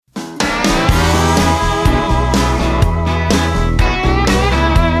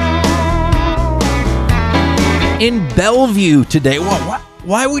in Bellevue today. Well,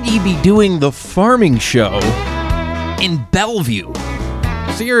 why would he be doing the farming show in Bellevue?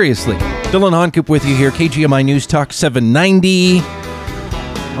 Seriously. Dylan Honkoop with you here, KGMI News Talk 790.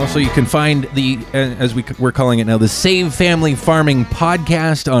 Also, you can find the, as we're calling it now, the Save Family Farming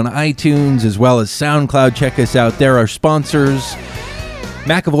podcast on iTunes as well as SoundCloud. Check us out. There are sponsors: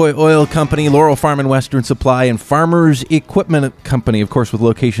 McAvoy Oil Company, Laurel Farm and Western Supply, and Farmers Equipment Company, of course, with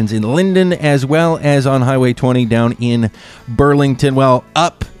locations in Linden as well as on Highway 20 down in Burlington. Well,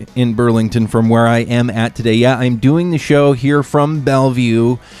 up in Burlington from where I am at today. Yeah, I'm doing the show here from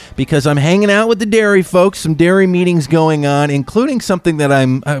Bellevue because I'm hanging out with the dairy folks, some dairy meetings going on, including something that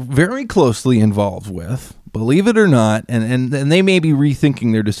I'm very closely involved with. Believe it or not, and they may be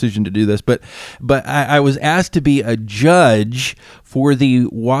rethinking their decision to do this, but I was asked to be a judge for the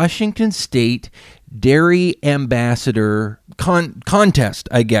Washington State Dairy Ambassador contest,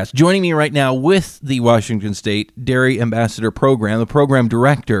 I guess. Joining me right now with the Washington State Dairy Ambassador Program, the program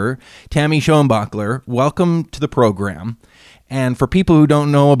director, Tammy Schoenbachler. Welcome to the program. And for people who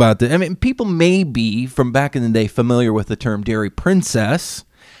don't know about this, I mean, people may be, from back in the day, familiar with the term Dairy Princess,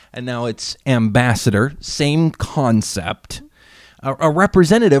 and now it's ambassador, same concept. A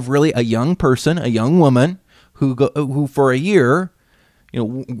representative, really a young person, a young woman who for a year,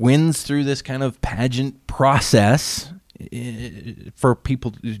 wins through this kind of pageant process for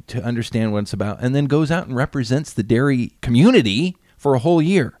people to understand what it's about, and then goes out and represents the dairy community for a whole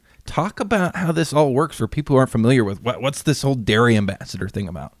year. Talk about how this all works for people who aren't familiar with what's this whole dairy ambassador thing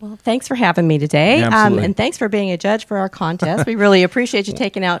about. Well, thanks for having me today. Yeah, and thanks for being a judge for our contest. We really appreciate you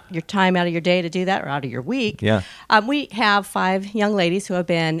taking out your time out of your day to do that, or out of your week. Yeah. We have 5 young ladies who have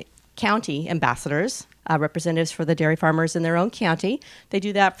been county ambassadors, representatives for the dairy farmers in their own county. They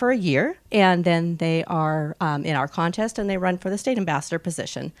do that for a year, and then they are in our contest, and they run for the state ambassador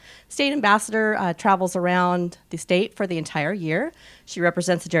position. State ambassador travels around the state for the entire year. She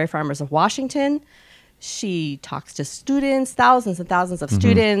represents the dairy farmers of Washington. She talks to students, thousands and thousands of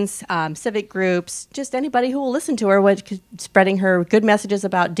students, civic groups, just anybody who will listen to her, spreading her good messages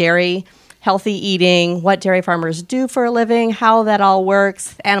about dairy, healthy eating, what dairy farmers do for a living, how that all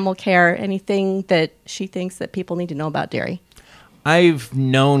works, animal care, anything that she thinks that people need to know about dairy. I've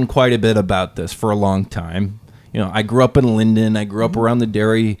known quite a bit about this for a long time. I grew up in Linden. I grew up around the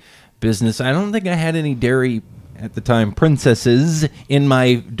dairy business. I don't think I had any dairy at the time princesses in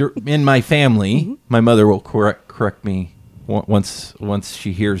my family. My mother will correct me once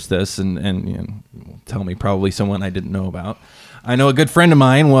she hears this and tell me probably someone I didn't know about. I know a good friend of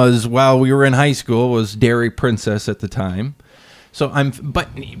mine while we were in high school, was dairy princess at the time. But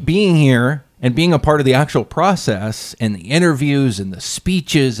being here and being a part of the actual process and the interviews and the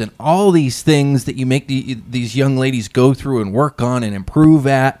speeches and all these things that you make these young ladies go through and work on and improve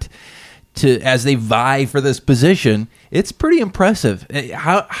at as they vie for this position, it's pretty impressive.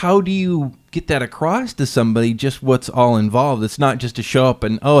 How do you get that across to somebody, just what's all involved? It's not just to show up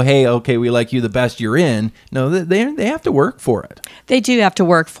and, oh, hey, okay, we like you the best, you're in. No, they have to work for it. They do have to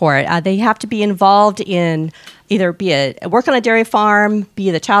work for it. They have to be involved in either work on a dairy farm, be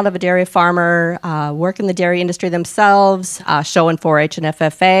the child of a dairy farmer, work in the dairy industry themselves, show in 4-H and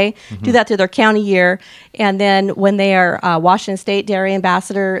FFA, do that through their county year. And then when they are Washington State Dairy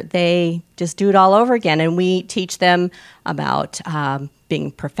Ambassador, they just do it all over again. And we teach them about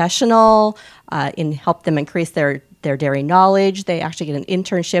being professional, help them increase their dairy knowledge. They actually get an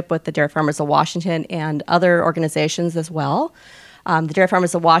internship with the Dairy Farmers of Washington and other organizations as well. The Dairy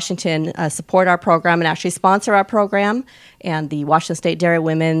Farmers of Washington support our program and actually sponsor our program, and the Washington State Dairy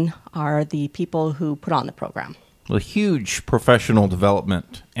Women are the people who put on the program. Well, huge professional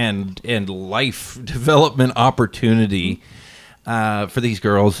development and life development opportunity for these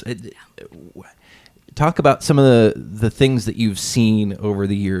girls. Talk about some of the things that you've seen over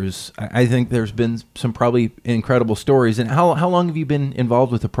the years. I think there's been some probably incredible stories. And how long have you been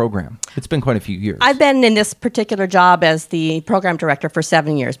involved with the program? It's been quite a few years. I've been in this particular job as the program director for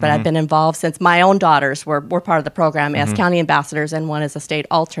 7 years, but I've been involved since my own daughters were part of the program as county ambassadors, and one as a state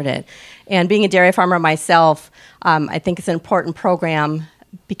alternate. And being a dairy farmer myself, I think it's an important program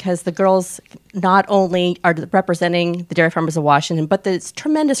because the girls not only are representing the Dairy Farmers of Washington, but there's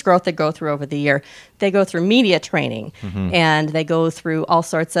tremendous growth they go through over the year. They go through media training, and they go through all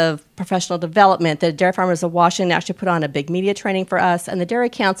sorts of professional development. The Dairy Farmers of Washington actually put on a big media training for us, and the Dairy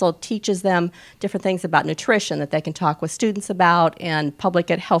Council teaches them different things about nutrition that they can talk with students about, and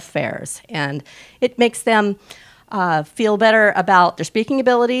public at health fairs. And it makes them feel better about their speaking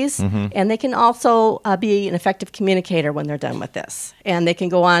abilities, and they can also be an effective communicator when they're done with this. And they can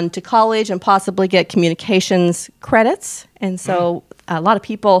go on to college and possibly get communications credits. And so a lot of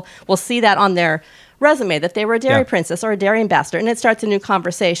people will see that on their resume, that they were a dairy princess or a dairy ambassador, and it starts a new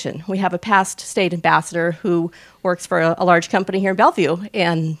conversation. We have a past state ambassador who works for a large company here in Bellevue,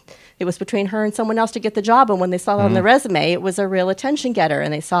 and it was between her and someone else to get the job, and when they saw that on the resume, it was a real attention getter,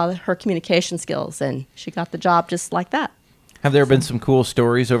 and they saw her communication skills, and she got the job just like that. Have there been some cool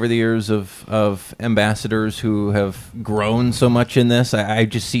stories over the years of ambassadors who have grown so much in this? I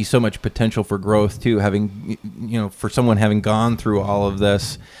just see so much potential for growth too, having, for someone having gone through all of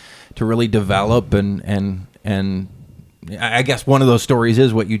this to really develop and I guess one of those stories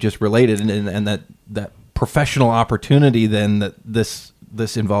is what you just related and that professional opportunity then that this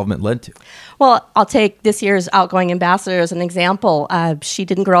involvement led to. Well, I'll take this year's outgoing ambassador as an example. She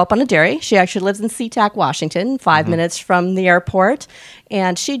didn't grow up on a dairy. She actually lives in SeaTac, Washington, 5 minutes from the airport.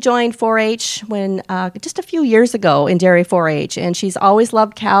 And she joined 4-H when just a few years ago in dairy 4-H. And she's always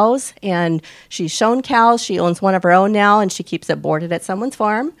loved cows, and she's shown cows. She owns one of her own now, and she keeps it boarded at someone's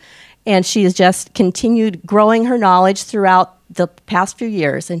farm. And she has just continued growing her knowledge throughout the past few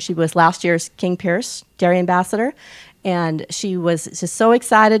years. And she was last year's King Pierce Dairy Ambassador. And she was just so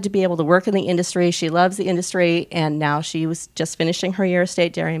excited to be able to work in the industry. She loves the industry, and now she was just finishing her year as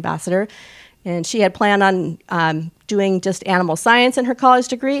State Dairy Ambassador. And she had planned on doing just animal science in her college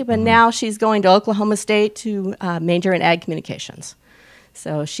degree, but now she's going to Oklahoma State to major in ag communications.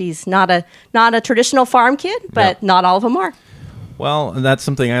 So she's not a traditional farm kid, but not all of them are. Well, that's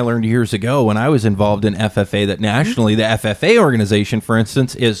something I learned years ago when I was involved in FFA, that nationally the FFA organization, for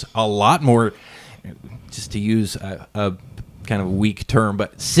instance, is a lot more, just to use a kind of weak term,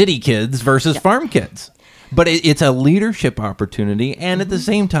 but city kids versus farm kids. But it's a leadership opportunity, and at the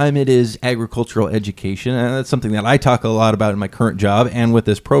same time, it is agricultural education. And that's something that I talk a lot about in my current job and with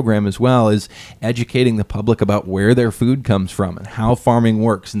this program as well, is educating the public about where their food comes from and how farming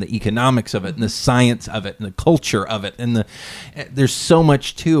works and the economics of it and the science of it and the culture of it. And there's so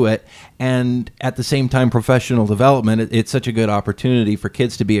much to it. And at the same time, professional development, it's such a good opportunity for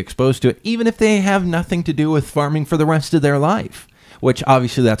kids to be exposed to it, even if they have nothing to do with farming for the rest of their life. Which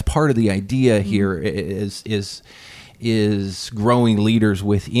obviously that's part of the idea here is growing leaders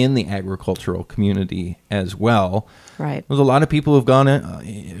within the agricultural community as well. Right. There's a lot of people who've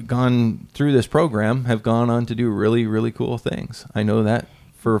gone through this program have gone on to do really, really cool things. I know that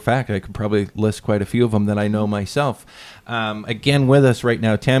for a fact. I could probably list quite a few of them that I know myself. Again, with us right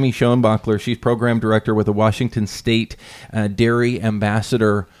now, Tammy Schoenbachler. She's program director with the Washington State Dairy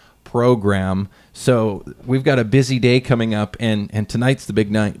Ambassador Program. So we've got a busy day coming up, and tonight's the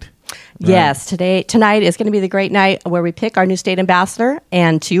big night. Yes, tonight is going to be the great night where we pick our new state ambassador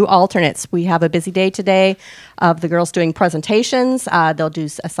and 2 alternates. We have a busy day today of the girls doing presentations. They'll do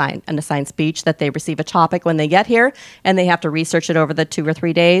an assigned speech that they receive a topic when they get here, and they have to research it over the 2 or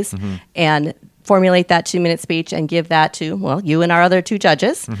 3 days and formulate that 2-minute speech and give that to, you and our other 2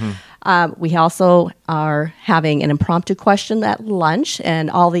 judges. We also are having an impromptu question at lunch, and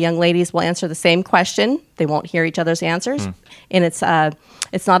all the young ladies will answer the same question. They won't hear each other's answers. And it's not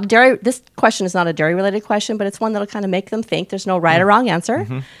a dairy. This question is not a dairy-related question, but it's one that'll kind of make them think. There's no right or wrong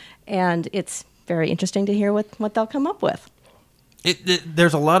answer. And it's very interesting to hear what they'll come up with.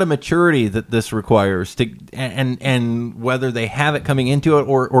 There's a lot of maturity that this requires and whether they have it coming into it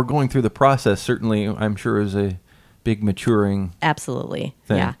or going through the process, certainly I'm sure is a big maturing absolutely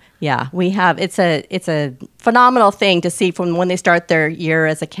thing. Yeah we have it's a phenomenal thing to see from when they start their year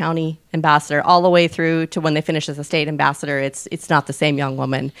as a county ambassador all the way through to when they finish as a state ambassador. It's not the same young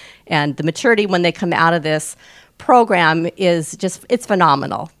woman, and the maturity when they come out of this program is just, it's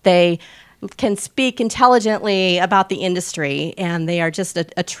phenomenal. They can speak intelligently about the industry, and they are just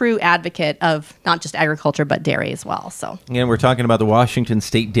a true advocate of not just agriculture, but dairy as well. So, and we're talking about the Washington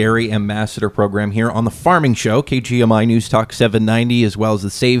State Dairy Ambassador Program here on the Farming Show, KGMI News Talk 790, as well as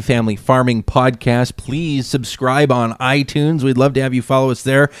the Save Family Farming Podcast. Please subscribe on iTunes. We'd love to have you follow us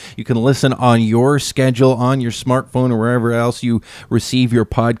there. You can listen on your schedule, on your smartphone, or wherever else you receive your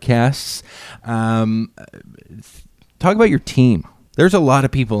podcasts. Talk about your team. There's a lot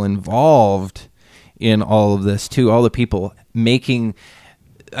of people involved in all of this too. All the people making,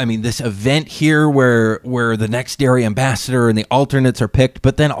 this event here where the next dairy ambassador and the alternates are picked,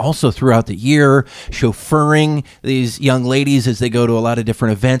 but then also throughout the year, chauffeuring these young ladies as they go to a lot of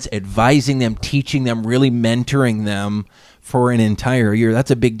different events, advising them, teaching them, really mentoring them for an entire year.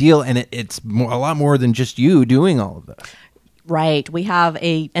 That's a big deal, and it's a lot more than just you doing all of that. Right. We have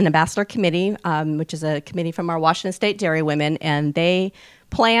an ambassador committee, which is a committee from our Washington State Dairy Women, and they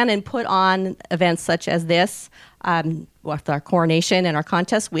plan and put on events such as this with our coronation and our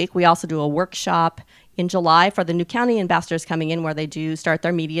contest week. We also do a workshop in July for the new county ambassadors coming in, where they do start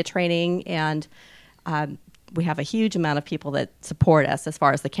their media training and we have a huge amount of people that support us as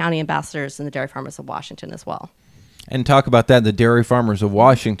far as the county ambassadors and the Dairy Farmers of Washington as well. And talk about that, the Dairy Farmers of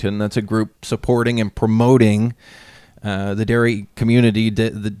Washington. That's a group supporting and promoting the dairy community, the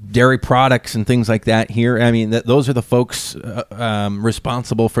dairy products and things like that here. I mean, those are the folks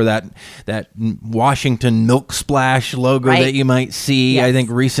responsible for that Washington Milk Splash logo that you might see. Yes. I think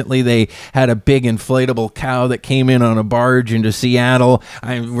recently they had a big inflatable cow that came in on a barge into Seattle.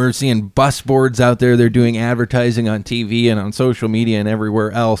 We're seeing bus boards out there. They're doing advertising on TV and on social media and everywhere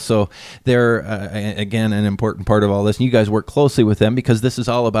else. So they're, again, an important part of all this. And you guys work closely with them because this is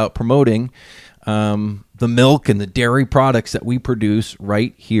all about promoting the milk and the dairy products that we produce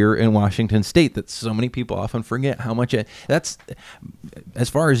right here in Washington State that so many people often forget how much that's, as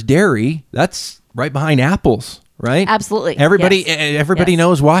far as dairy, that's right behind apples, right? Absolutely. Everybody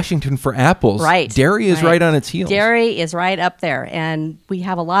knows Washington for apples. Right. Dairy is right on its heels. Dairy is right up there. And we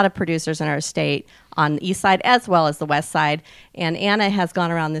have a lot of producers in our state on the east side as well as the west side. And Anna has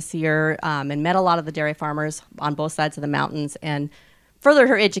gone around this year and met a lot of the dairy farmers on both sides of the mountains and furthered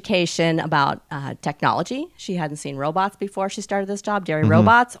her education about technology. She hadn't seen robots before she started this job, dairy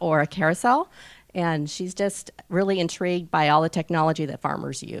robots or a carousel. And she's just really intrigued by all the technology that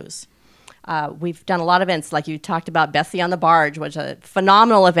farmers use. We've done a lot of events, like you talked about Bessie on the Barge, which was a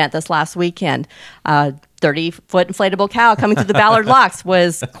phenomenal event this last weekend. 30-foot inflatable cow coming through the Ballard Locks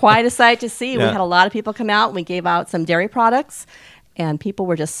was quite a sight to see. Yeah. We had a lot of people come out. We gave out some dairy products, and people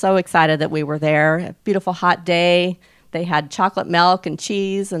were just so excited that we were there. A beautiful hot day. They had chocolate milk and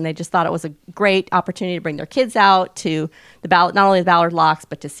cheese, and they just thought it was a great opportunity to bring their kids out to the not only the Ballard Locks,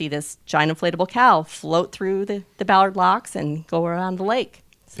 but to see this giant inflatable cow float through the Ballard Locks and go around the lake.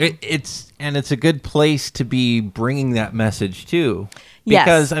 So. It's a good place to be bringing that message too,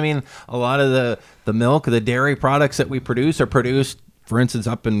 because yes. I mean, a lot of the milk, the dairy products that we produce are produced, for instance,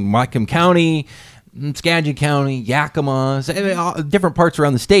 up in Whatcom County, Skagit County, Yakima, different parts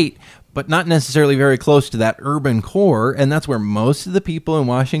around the state, but not necessarily very close to that urban core. And that's where most of the people in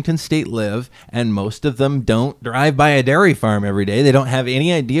Washington State live. And most of them don't drive by a dairy farm every day. They don't have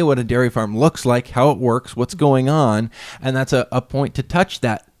any idea what a dairy farm looks like, how it works, what's going on. And that's a point to touch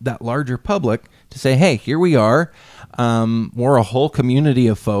that larger public to say, hey, here we are. We're a whole community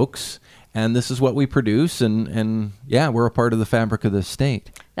of folks. And this is what we produce, and yeah, we're a part of the fabric of the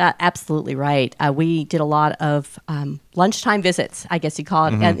state. Absolutely right. We did a lot of lunchtime visits, I guess you call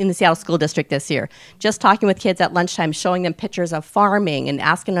it, in the Seattle School District this year. Just talking with kids at lunchtime, showing them pictures of farming and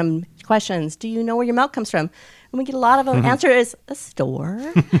asking them questions. Do you know where your milk comes from? And we get a lot of them. Answer is the store,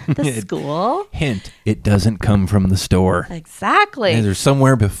 the school. Hint, it doesn't come from the store. Exactly. And there's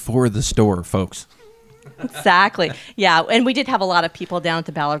somewhere before the store, folks. Exactly. Yeah. And we did have a lot of people down at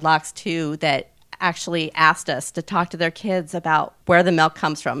the Ballard Locks, too, that actually asked us to talk to their kids about where the milk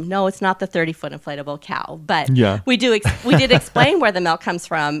comes from. No, it's not the 30-foot inflatable cow, but we did explain where the milk comes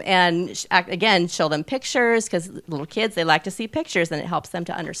from and, again, show them pictures because little kids, they like to see pictures, and it helps them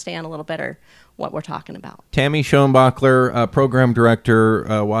to understand a little better what we're talking about. Tammy Schoenbachler, Program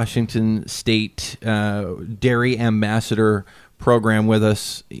Director, Washington State Dairy Ambassador Program with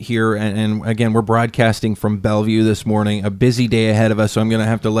us here, and again, we're broadcasting from Bellevue this morning. A busy day ahead of us, so I'm going to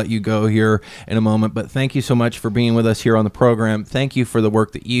have to let you go here in a moment, but thank you so much for being with us here on the program. Thank you for the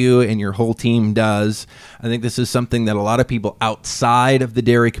work that you and your whole team does. I think this is something that a lot of people outside of the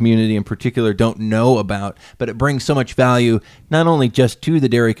dairy community in particular don't know about, but it brings so much value not only just to the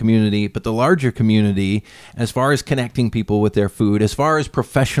dairy community, but the larger community as far as connecting people with their food, as far as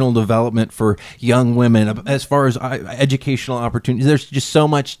professional development for young women, as far as educational opportunities. There's just so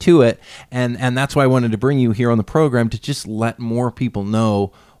much to it, and that's why I wanted to bring you here on the program to just let more people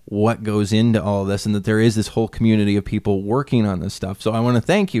know what goes into all of this and that there is this whole community of people working on this stuff. So I want to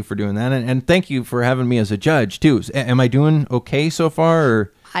thank you for doing that, and thank you for having me as a judge too. Am I doing okay so far?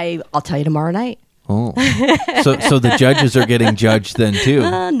 Or? I'll tell you tomorrow night. Oh, so the judges are getting judged then too?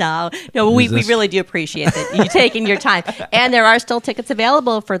 No, we really do appreciate that you taking your time. And there are still tickets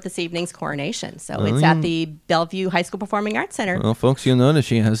available for this evening's coronation. So it's at the Bellevue High School Performing Arts Center. Well, folks, you'll notice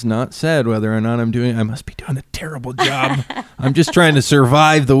she has not said whether or not I must be doing a terrible job. I'm just trying to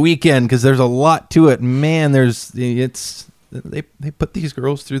survive the weekend because there's a lot to it. Man, they put these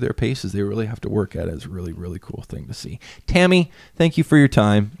girls through their paces. They really have to work at it. It's a really, really cool thing to see. Tammy, thank you for your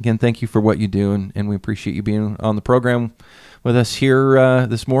time. Again, thank you for what you do, and we appreciate you being on the program with us here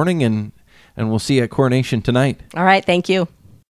this morning, and we'll see you at Coronation tonight. All right, thank you.